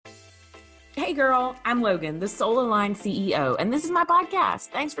Hey girl, I'm Logan, the Soul Aligned CEO, and this is my podcast.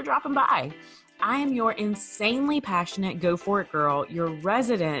 Thanks for dropping by. I am your insanely passionate go for it girl, your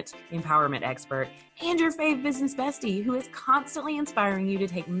resident empowerment expert, and your fave business bestie who is constantly inspiring you to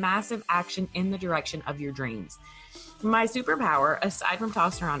take massive action in the direction of your dreams. My superpower, aside from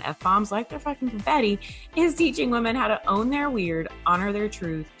tossing around F-bombs like they're fucking confetti, is teaching women how to own their weird, honor their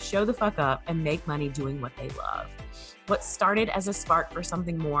truth, show the fuck up, and make money doing what they love. What started as a spark for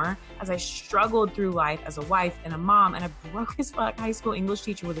something more, as I struggled through life as a wife and a mom and a broke as fuck high school English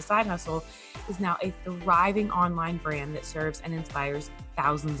teacher with a side hustle, is now a thriving online brand that serves and inspires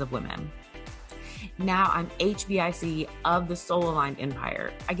thousands of women. Now I'm HBIC of the Soul Aligned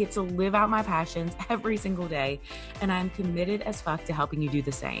Empire. I get to live out my passions every single day, and I'm committed as fuck to helping you do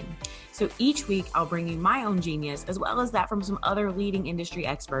the same. So each week I'll bring you my own genius as well as that from some other leading industry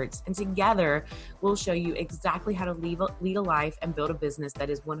experts, and together we'll show you exactly how to lead a life and build a business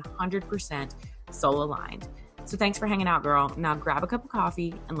that is 100% soul aligned. So thanks for hanging out, girl. Now grab a cup of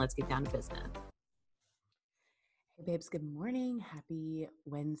coffee and let's get down to business. Hey babes, good morning. Happy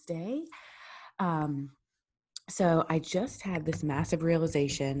Wednesday. So I just had this massive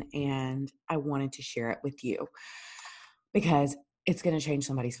realization and I wanted to share it with you because it's going to change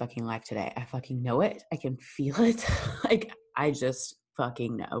somebody's fucking life today. I fucking know it. I can feel it. Like, I just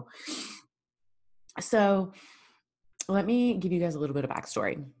fucking know. So let me give you guys a little bit of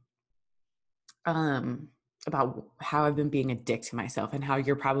backstory, about how I've been being a dick to myself and how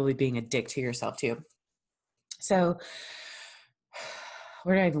you're probably being a dick to yourself too. So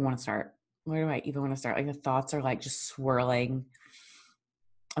where do I even want to start? Where do I even want to start? Like, the thoughts are like just swirling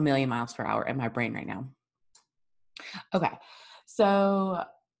a million miles per hour in my brain right now. Okay. So,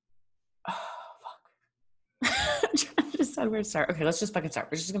 fuck. I'm trying to decide where to start. Okay, let's just fucking start.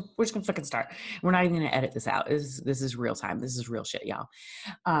 We're just gonna fucking start. We're not even gonna edit this out. This is real time. This is real shit, y'all.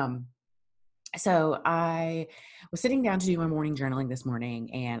 So I was sitting down to do my morning journaling this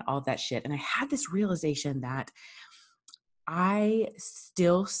morning and all of that shit. And I had this realization that I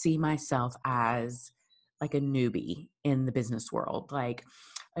still see myself as like a newbie in the business world, like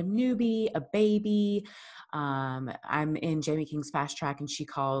a newbie, a baby. I'm in Jamie King's Fast Track, and she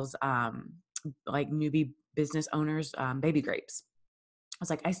calls like newbie business owners baby grapes. I was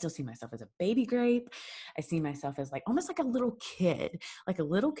like, I still see myself as a baby grape. I see myself as like almost like a little kid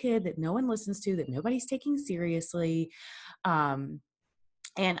that no one listens to, that nobody's taking seriously.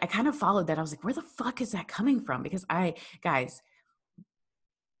 And I kind of followed that. I was like, where the fuck is that coming from? Because guys,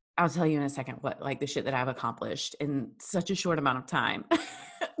 I'll tell you in a second what, like, the shit that I've accomplished in such a short amount of time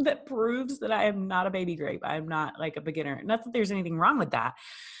that proves that I am not a baby grape. I'm not like a beginner. Not that there's anything wrong with that.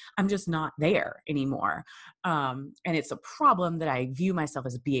 I'm just not there anymore. And it's a problem that I view myself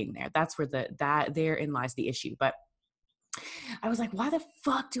as being there. That's where therein lies the issue. But I was like, why the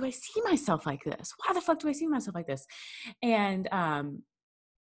fuck do I see myself like this? Why the fuck do I see myself like this? And,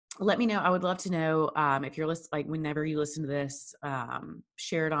 let me know. I would love to know, if you're like, whenever you listen to this,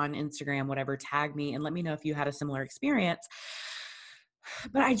 share it on Instagram, whatever, tag me and let me know if you had a similar experience.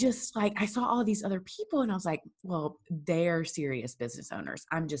 But I just I saw all these other people and I was like, well, they're serious business owners.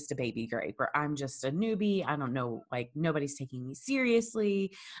 I'm just a baby grape, or I'm just a newbie. I don't know, like, nobody's taking me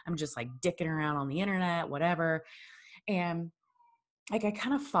seriously. I'm just like dicking around on the internet, whatever. And like, I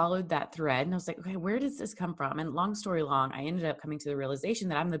kind of followed that thread and I was like, okay, where does this come from? And long story long, I ended up coming to the realization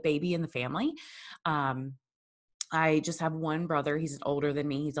that I'm the baby in the family. I just have one brother. He's older than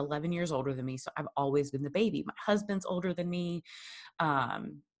me. He's 11 years older than me. So I've always been the baby. My husband's older than me.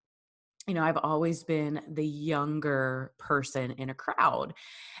 I've always been the younger person in a crowd.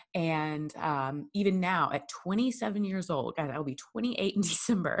 And even now at 27 years old, guys, I'll be 28 in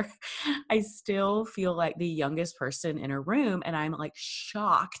December, I still feel like the youngest person in a room. And I'm like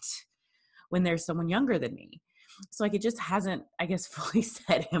shocked when there's someone younger than me. So like, it just hasn't, I guess, fully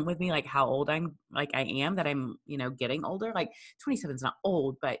set in with me, like how old I am, that I'm, getting older. Like 27 is not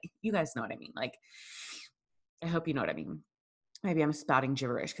old, but you guys know what I mean. Like, I hope you know what I mean. Maybe I'm spouting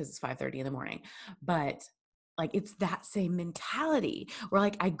gibberish because it's 5:30 in the morning, but like, it's that same mentality where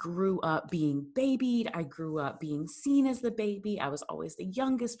like, I grew up being babied. I grew up being seen as the baby. I was always the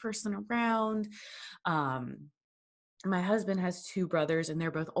youngest person around. My husband has two brothers and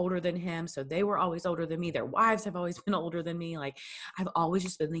they're both older than him. So they were always older than me. Their wives have always been older than me. Like, I've always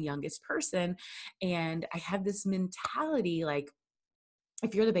just been the youngest person. And I had this mentality, like,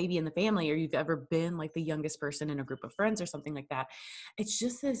 if you're the baby in the family, or you've ever been like the youngest person in a group of friends or something like that, it's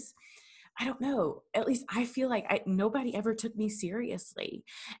just this, I don't know. At least I feel like nobody ever took me seriously.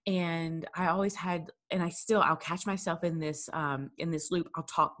 And I always had, and I'll catch myself in this loop. I'll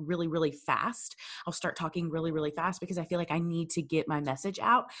talk really, really fast. I'll start talking really, really fast because I feel like I need to get my message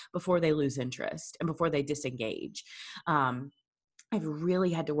out before they lose interest and before they disengage. I've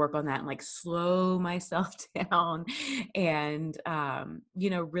really had to work on that and like slow myself down and,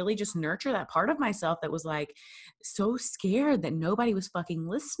 really just nurture that part of myself that was like so scared that nobody was fucking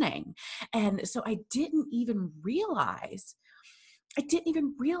listening. And so I didn't even realize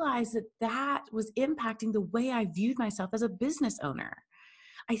that that was impacting the way I viewed myself as a business owner.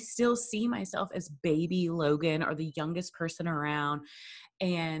 I still see myself as baby Logan or the youngest person around.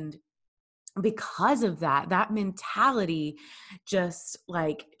 And because of that mentality just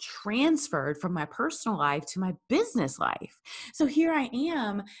like transferred from my personal life to my business life. So here I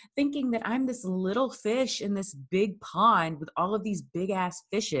am thinking that I'm this little fish in this big pond with all of these big ass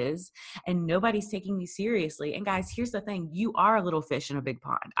fishes and nobody's taking me seriously. And guys, here's the thing. You are a little fish in a big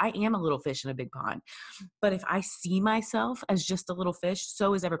pond. I am a little fish in a big pond. But if I see myself as just a little fish,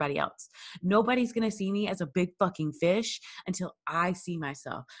 so is everybody else. Nobody's going to see me as a big fucking fish until I see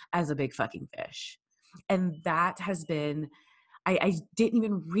myself as a big fucking fish. And that has been, I didn't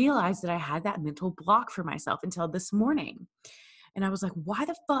even realize that I had that mental block for myself until this morning. And I was like, why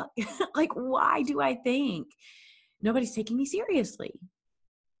the fuck? Like, why do I think nobody's taking me seriously?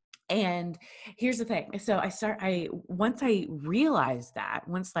 And here's the thing. So once I realized that,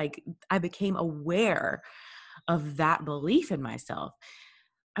 once like I became aware of that belief in myself,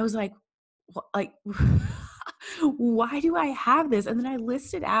 I was like, like, why do I have this? And then I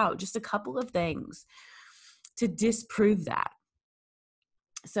listed out just a couple of things to disprove that.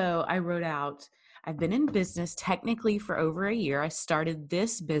 So I wrote out, I've been in business technically for over a year. I started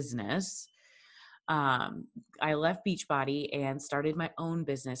this business. I left Beachbody and started my own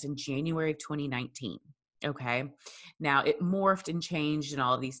business in January of 2019. Okay. Now it morphed and changed and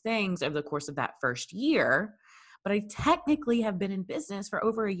all of these things over the course of that first year, but I technically have been in business for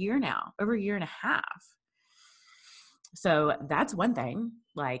over a year now, over a year and a half. So that's one thing.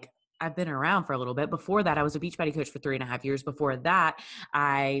 Like, I've been around for a little bit. Before that, I was a Beachbody coach for 3.5 years. Before that,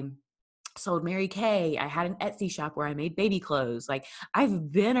 I sold Mary Kay. I had an Etsy shop where I made baby clothes. Like,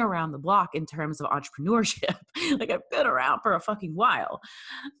 I've been around the block in terms of entrepreneurship. Like, I've been around for a fucking while.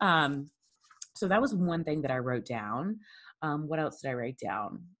 So that was one thing that I wrote down. What else did I write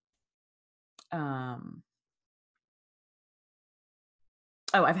down?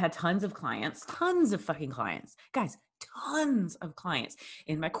 I've had tons of clients, tons of fucking clients. Guys, tons of clients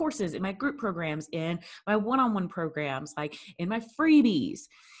in my courses, in my group programs, in my one-on-one programs, like in my freebies.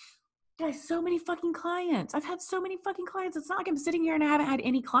 Guys, so many fucking clients. I've had so many fucking clients. It's not like I'm sitting here and I haven't had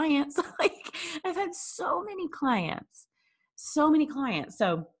any clients. Like, I've had so many clients. So many clients.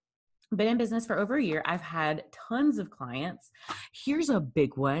 So been in business for over a year. I've had tons of clients. Here's a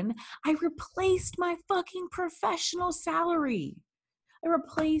big one. I replaced my fucking professional salary. I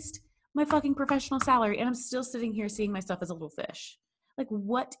replaced my fucking professional salary and I'm still sitting here seeing myself as a little fish. Like,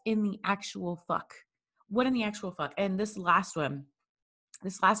 what in the actual fuck? What in the actual fuck? And this last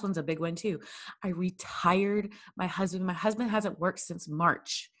one's a big one too. I retired my husband. My husband hasn't worked since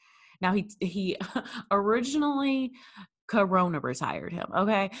March. Now he originally Corona retired him.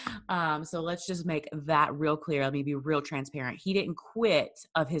 Okay. So let's just make that real clear. Let me be real transparent. He didn't quit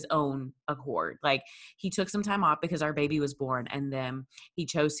of his own accord. Like, he took some time off because our baby was born and then he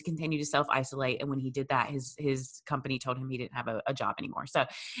chose to continue to self-isolate. And when he did that, his company told him he didn't have a job anymore. So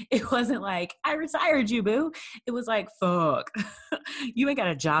it wasn't like, I retired you, boo. It was like, fuck, you ain't got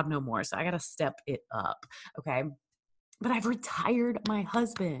a job no more. So I got to step it up. Okay. But I've retired my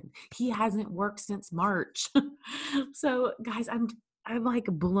husband. He hasn't worked since March. So guys, I'm like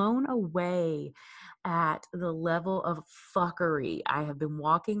blown away at the level of fuckery I have been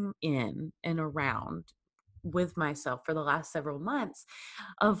walking in and around with myself for the last several months,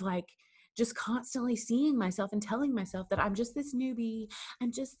 of like just constantly seeing myself and telling myself that I'm just this newbie.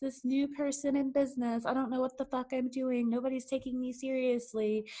 I'm just this new person in business. I don't know what the fuck I'm doing. Nobody's taking me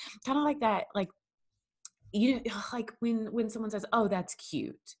seriously. Kind of like that, like, like when someone says, oh, that's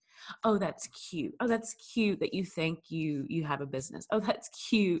cute. Oh, that's cute. Oh, that's cute that you think you have a business. Oh, that's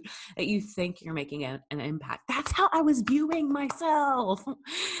cute that you think you're making an impact. That's how I was viewing myself.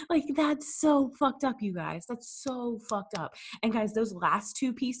 Like, that's so fucked up, you guys. That's so fucked up. And guys, those last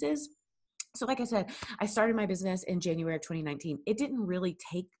two pieces. So like I said, I started my business in January of 2019. It didn't really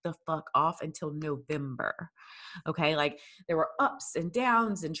take the fuck off until November. Okay. Like, there were ups and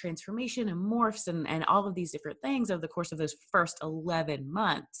downs and transformation and morphs and all of these different things over the course of those first 11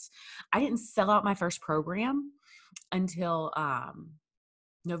 months. I didn't sell out my first program until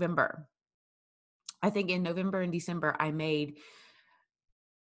November. I think in November and December, I made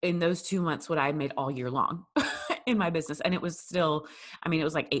in those 2 months what I made all year long in my business. And it was still, I mean, it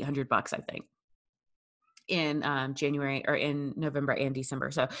was like $800, I think, in January or in November and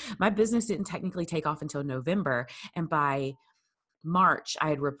December. So my business didn't technically take off until November. And by March, I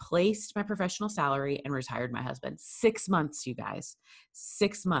had replaced my professional salary and retired my husband. 6 months, you guys,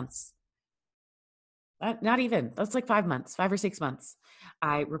 6 months. Not even, that's like 5 months, 5 or 6 months.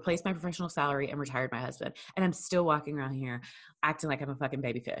 I replaced my professional salary and retired my husband. And I'm still walking around here acting like I'm a fucking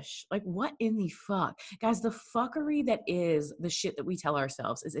baby fish. Like, what in the fuck? Guys, the fuckery that is the shit that we tell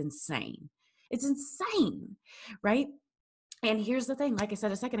ourselves is insane. It's insane, right? And here's the thing, like I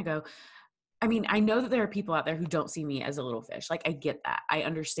said a second ago, I mean, I know that there are people out there who don't see me as a little fish. Like, I get that. I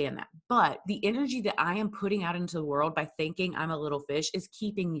understand that. But the energy that I am putting out into the world by thinking I'm a little fish is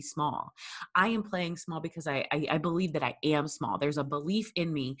keeping me small. I am playing small because I believe that I am small. There's a belief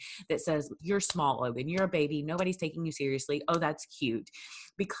in me that says, you're small, Logan. You're a baby. Nobody's taking you seriously. Oh, that's cute.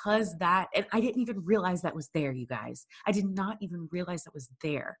 Because that, and I didn't even realize that was there, you guys. I did not even realize that was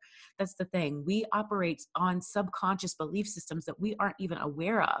there. That's the thing. We operate on subconscious belief systems that we aren't even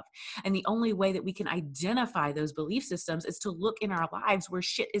aware of. And the only way that we can identify those belief systems is to look in our lives where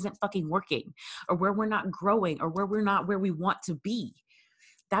shit isn't fucking working, or where we're not growing, or where we're not where we want to be.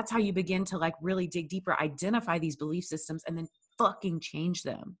 That's how you begin to like really dig deeper, identify these belief systems, and then fucking change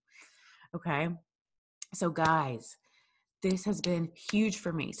them. Okay. So guys, this has been huge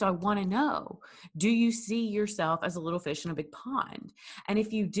for me. So I want to know, do you see yourself as a little fish in a big pond? And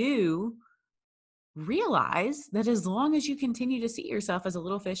if you do, realize that as long as you continue to see yourself as a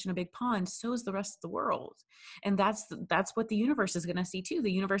little fish in a big pond, so is the rest of the world. And that's what the universe is going to see too. The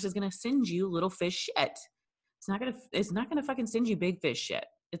universe is going to send you little fish shit. It's not going to fucking send you big fish shit.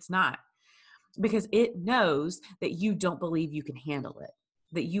 It's not, because it knows that you don't believe you can handle it,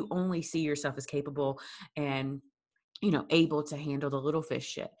 that you only see yourself as capable and, you know, able to handle the little fish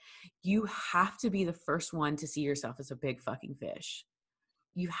shit. You have to be the first one to see yourself as a big fucking fish.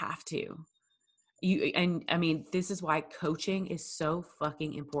 You have to. And I mean, this is why coaching is so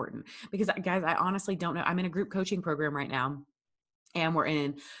fucking important, because guys, I honestly don't know. I'm in a group coaching program right now, and we're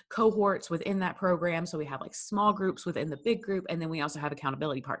in cohorts within that program. So we have like small groups within the big group. And then we also have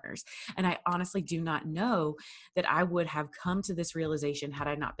accountability partners. And I honestly do not know that I would have come to this realization had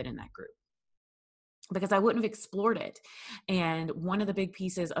I not been in that group, because I wouldn't have explored it. And one of the big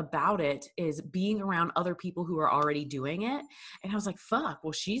pieces about it is being around other people who are already doing it. And I was like, fuck,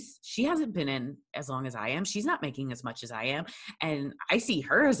 well, she hasn't been in as long as I am. She's not making as much as I am. And I see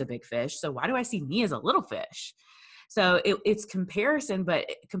her as a big fish. So why do I see me as a little fish? So it's comparison, but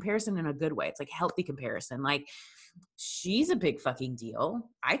comparison in a good way. It's like healthy comparison. Like, she's a big fucking deal.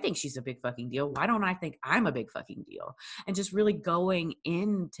 I think she's a big fucking deal. Why don't I think I'm a big fucking deal? And just really going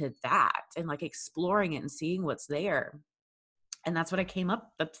into that and like exploring it and seeing what's there. And that's what I came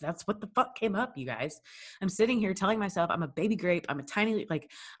up. That's what the fuck came up, you guys. I'm sitting here telling myself I'm a baby grape. I'm a tiny,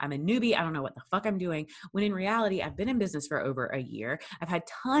 like, I'm a newbie. I don't know what the fuck I'm doing. When in reality, I've been in business for over a year. I've had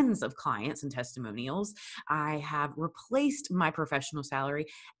tons of clients and testimonials. I have replaced my professional salary,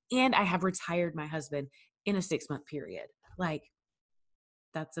 and I have retired my husband in a 6-month period. Like,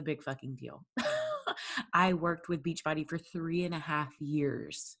 that's a big fucking deal. I worked with Beachbody for 3.5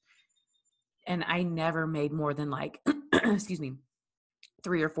 years, and I never made more than like, excuse me,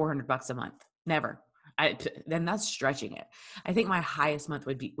 $300 or $400 a month. Never. Then that's stretching it. I think my highest month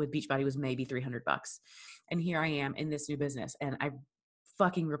with Beachbody was maybe $300. And here I am in this new business, and I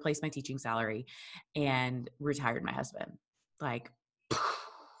fucking replaced my teaching salary and retired my husband. Like,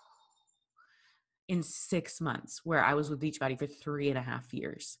 in 6 months, where I was with Beachbody for 3.5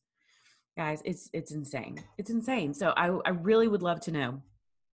 years. Guys, it's insane. It's insane. So I really would love to know.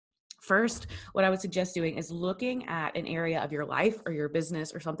 First, what I would suggest doing is looking at an area of your life or your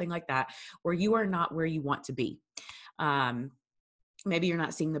business or something like that where you are not where you want to be. Maybe you're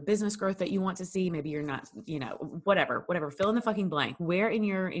not seeing the business growth that you want to see. Maybe you're not, whatever, fill in the fucking blank. Where in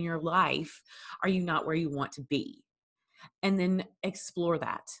your life are you not where you want to be? And then explore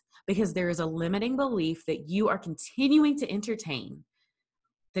that, because there is a limiting belief that you are continuing to entertain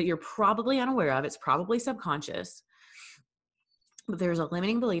that you're probably unaware of. It's probably subconscious. But there's a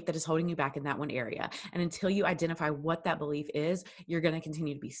limiting belief that is holding you back in that one area. And until you identify what that belief is, you're going to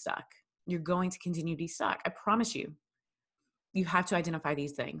continue to be stuck. You're going to continue to be stuck. I promise you. You have to identify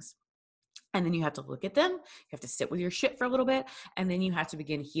these things. And then you have to look at them. You have to sit with your shit for a little bit. And then you have to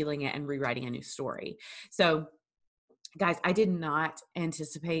begin healing it and rewriting a new story. So, guys, I did not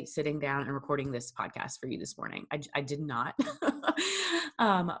anticipate sitting down and recording this podcast for you this morning. I did not.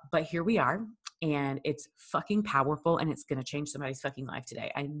 But here we are. And it's fucking powerful, and it's going to change somebody's fucking life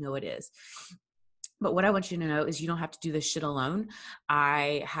today. I know it is. But what I want you to know is you don't have to do this shit alone.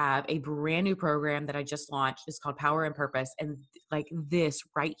 I have a brand new program that I just launched. It's called Power and Purpose. And like this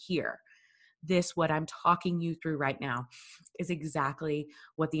right here, this, what I'm talking you through right now, is exactly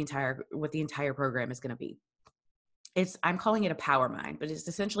what the entire program is going to be. I'm calling it a power mind, but it's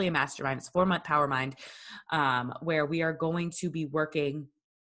essentially a mastermind. It's a 4-month power mind, where we are going to be working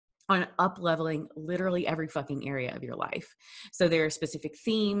on up-leveling literally every fucking area of your life. So there are specific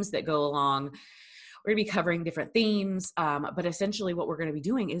themes that go along. We're going to be covering different themes, but essentially what we're going to be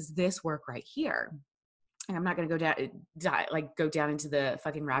doing is this work right here. And I'm not going to go down into the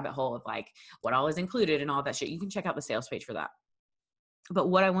fucking rabbit hole of like what all is included and all that shit. You can check out the sales page for that. But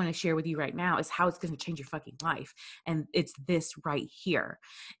what I want to share with you right now is how it's going to change your fucking life. And it's this right here.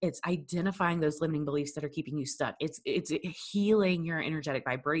 It's identifying those limiting beliefs that are keeping you stuck. It's healing your energetic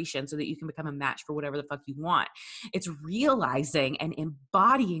vibration so that you can become a match for whatever the fuck you want. It's realizing and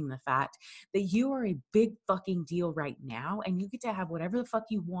embodying the fact that you are a big fucking deal right now. And you get to have whatever the fuck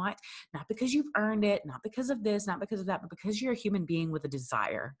you want, not because you've earned it, not because of this, not because of that, but because you're a human being with a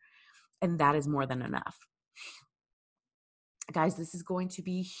desire. And that is more than enough. Guys, this is going to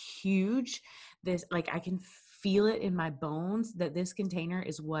be huge. I can feel it in my bones that this container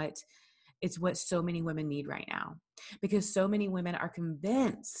is what so many women need right now, because so many women are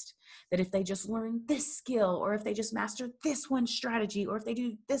convinced that if they just learn this skill, or if they just master this one strategy, or if they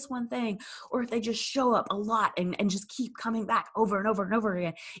do this one thing, or if they just show up a lot and just keep coming back over and over and over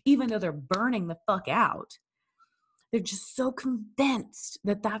again, even though they're burning the fuck out, they're just so convinced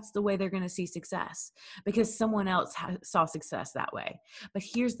that that's the way they're going to see success because someone else saw success that way. But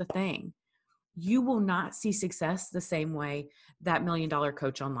here's the thing. You will not see success the same way that $1 Million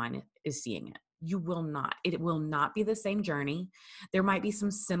Coach online is seeing it. You will not. It will not be the same journey. There might be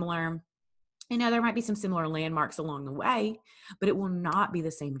some similar landmarks along the way, but it will not be the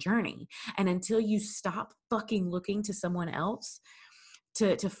same journey. And until you stop fucking looking to someone else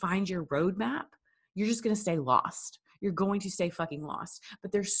to find your roadmap, you're just going to stay lost. You're going to stay fucking lost.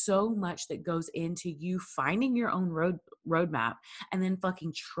 But there's so much that goes into you finding your own roadmap and then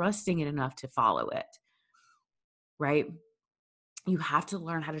fucking trusting it enough to follow it, right? You have to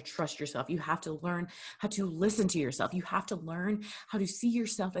learn how to trust yourself. You have to learn how to listen to yourself. You have to learn how to see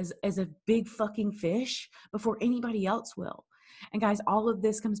yourself as a big fucking fish before anybody else will. And guys, all of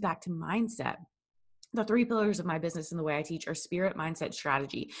this comes back to mindset. The 3 pillars of my business and the way I teach are spirit, mindset,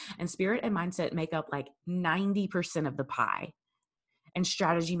 strategy. And spirit and mindset make up like 90% of the pie. And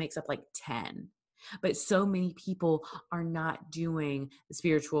strategy makes up like 10. But so many people are not doing the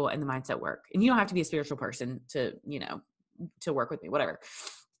spiritual and the mindset work. And you don't have to be a spiritual person to work with me, whatever.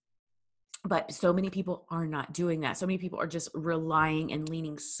 But so many people are not doing that. So many people are just relying and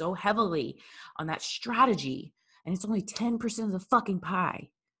leaning so heavily on that strategy. And it's only 10% of the fucking pie.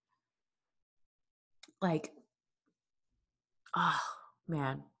 Like, oh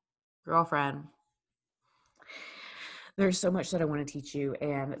man, girlfriend, there's so much that I want to teach you.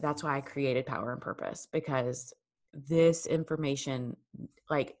 And that's why I created Power and Purpose, because this information,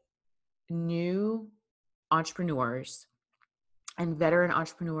 like new entrepreneurs and veteran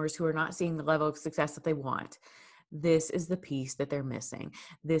entrepreneurs who are not seeing the level of success that they want, this is the piece that they're missing.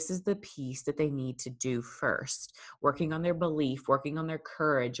 This is the piece that they need to do first. Working on their belief, working on their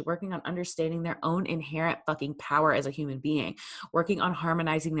courage, working on understanding their own inherent fucking power as a human being, working on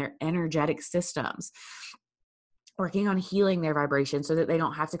harmonizing their energetic systems, working on healing their vibration so that they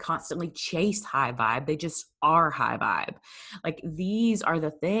don't have to constantly chase high vibe. They just are high vibe. Like, these are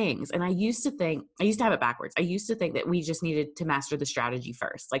the things. And I used to have it backwards. I used to think that we just needed to master the strategy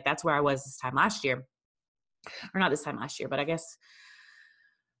first. Like, that's where I was this time last year. Or not this time last year, but I guess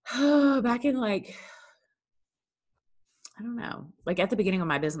back in like, I don't know, like at the beginning of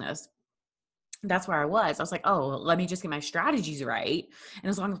my business, that's where I was. I was like, oh, let me just get my strategies right. And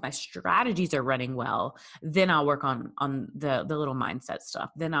as long as my strategies are running well, then I'll work on the little mindset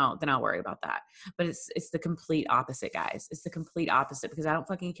stuff. Then I'll worry about that. But it's the complete opposite, guys. It's the complete opposite, because I don't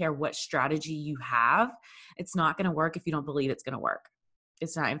fucking care what strategy you have. It's not going to work if you don't believe it's going to work.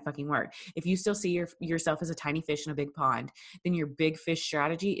 It's not going to fucking work. If you still see yourself as a tiny fish in a big pond, then your big fish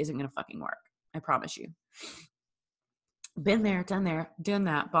strategy isn't going to fucking work. I promise you. Been there, done there, doing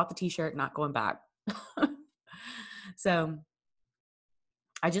that, bought the t-shirt, not going back. So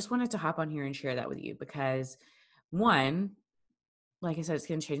I just wanted to hop on here and share that with you because, one, like I said, it's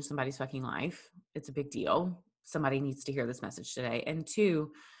going to change somebody's fucking life. It's a big deal. Somebody needs to hear this message today. And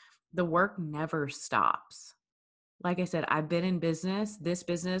two, the work never stops. Like I said, I've been in this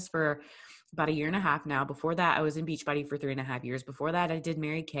business for about 1.5 years now. Before that, I was in Beachbody for 3.5 years. Before that, I did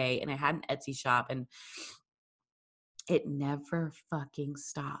Mary Kay, and I had an Etsy shop, and it never fucking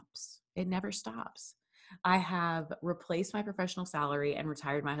stops. It never stops. I have replaced my professional salary and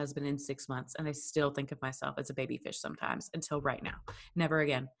retired my husband in 6 months, and I still think of myself as a baby fish sometimes until right now. Never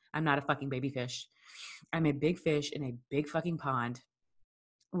again. I'm not a fucking baby fish. I'm a big fish in a big fucking pond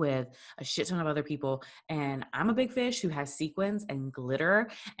with a shit ton of other people. And I'm a big fish who has sequins and glitter,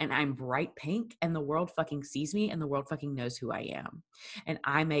 and I'm bright pink, and the world fucking sees me, and the world fucking knows who I am. And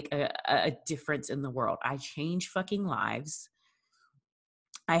I make a difference in the world. I change fucking lives.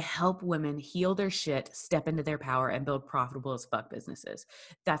 I help women heal their shit, step into their power, and build profitable as fuck businesses.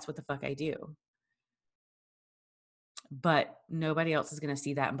 That's what the fuck I do. But nobody else is going to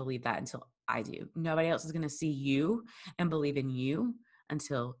see that and believe that until I do. Nobody else is going to see you and believe in you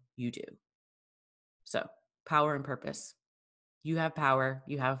until you do. So, power and purpose. You have power.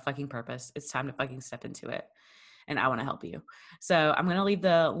 You have a fucking purpose. It's time to fucking step into it. And I want to help you. So, I'm going to leave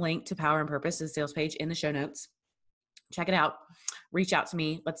the link to Power and Purpose, the sales page, in the show notes. Check it out. Reach out to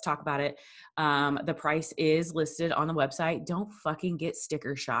me. Let's talk about it. The price is listed on the website. Don't fucking get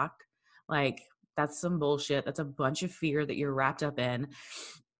sticker shock. Like, that's some bullshit. That's a bunch of fear that you're wrapped up in.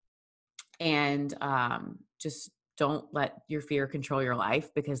 And just don't let your fear control your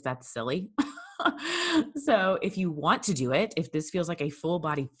life, because that's silly. So if you want to do it, if this feels like a full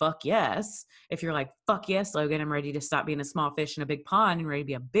body fuck yes, if you're like, fuck yes, Logan, I'm ready to stop being a small fish in a big pond and ready to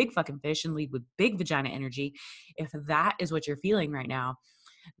be a big fucking fish and lead with big vagina energy, if that is what you're feeling right now,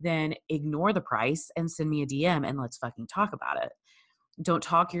 then ignore the price and send me a DM and let's fucking talk about it. Don't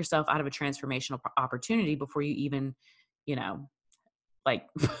talk yourself out of a transformational opportunity before you even, you know, like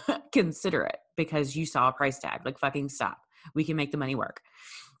consider it because you saw a price tag. Like, fucking stop. We can make the money work.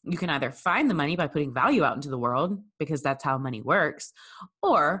 You can either find the money by putting value out into the world, because that's how money works,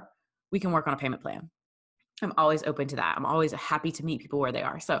 or we can work on a payment plan. I'm always open to that. I'm always happy to meet people where they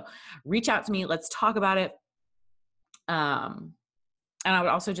are. So reach out to me. Let's talk about it. And I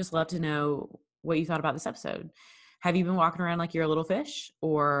would also just love to know what you thought about this episode. Have you been walking around like you're a little fish,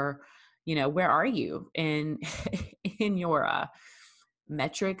 or, you know, where are you in in your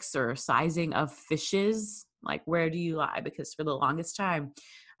metrics or sizing of fishes? Like, where do you lie? Because for the longest time,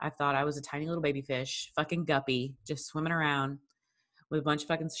 I thought I was a tiny little baby fish, fucking guppy, just swimming around with a bunch of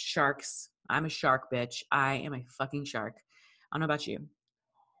fucking sharks. I'm a shark, bitch. I am a fucking shark. I don't know about you.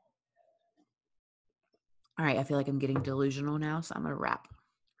 All right, I feel like I'm getting delusional now, so I'm going to wrap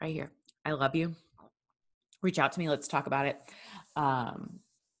right here. I love you. Reach out to me. Let's talk about it.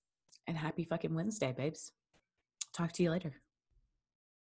 And happy fucking Wednesday, babes. Talk to you later.